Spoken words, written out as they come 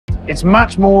It's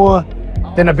much more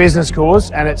than a business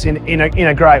course, and it's in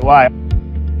a great way.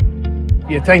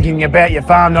 You're thinking about your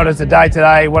farm not as a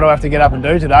day-to-day, what do I have to get up and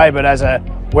do today, but as a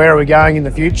where are we going in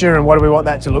the future and what do we want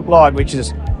that to look like, which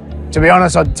is, to be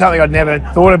honest, something I'd never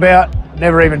thought about,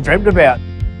 never even dreamt about.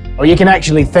 Or you can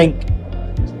actually think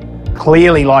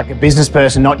clearly like a business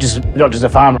person, not just a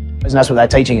farmer. And that's what they're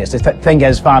teaching us, to think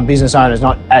as farm business owners,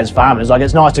 not as farmers. Like,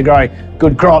 it's nice to grow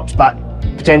good crops, but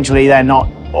potentially they're not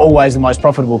always the most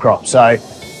profitable crops. So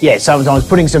yeah, sometimes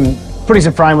putting some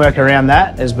framework around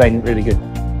that has been really good.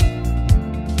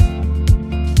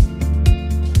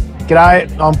 G'day,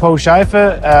 I'm Paul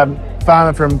Schaefer,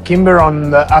 farmer from Kimber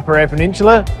on the Upper Eyre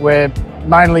Peninsula. We're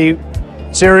mainly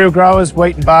cereal growers,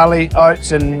 wheat and barley,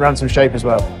 oats, and run some sheep as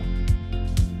well.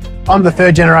 I'm the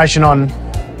third generation on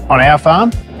our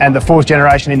farm and the fourth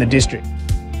generation in the district.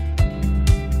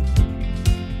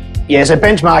 Yeah, so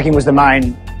benchmarking was the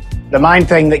main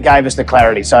thing that gave us the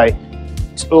clarity. So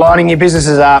lining your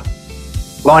businesses up,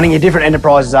 lining your different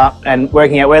enterprises up and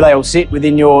working out where they all sit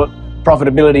within your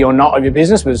profitability or not of your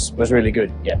business was really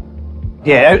good, yeah.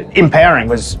 Yeah, empowering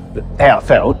was how it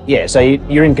felt, yeah, so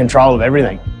you're in control of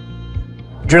everything.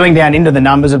 Drilling down into the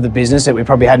numbers of the business that we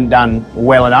probably hadn't done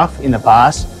well enough in the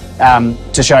past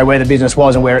to show where the business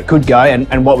was and where it could go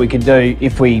and what we could do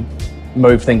if we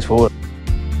move things forward.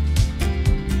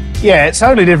 Yeah, it's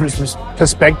totally different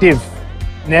perspective.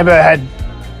 Never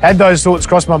had those thoughts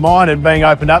cross my mind, and being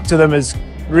opened up to them has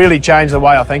really changed the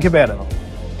way I think about it.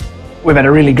 We've had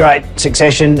a really great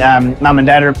succession. Mum and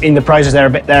Dad are in the process, they're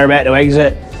about to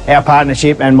exit our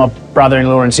partnership, and my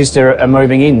brother-in-law and sister are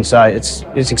moving in, so it's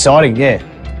exciting, yeah.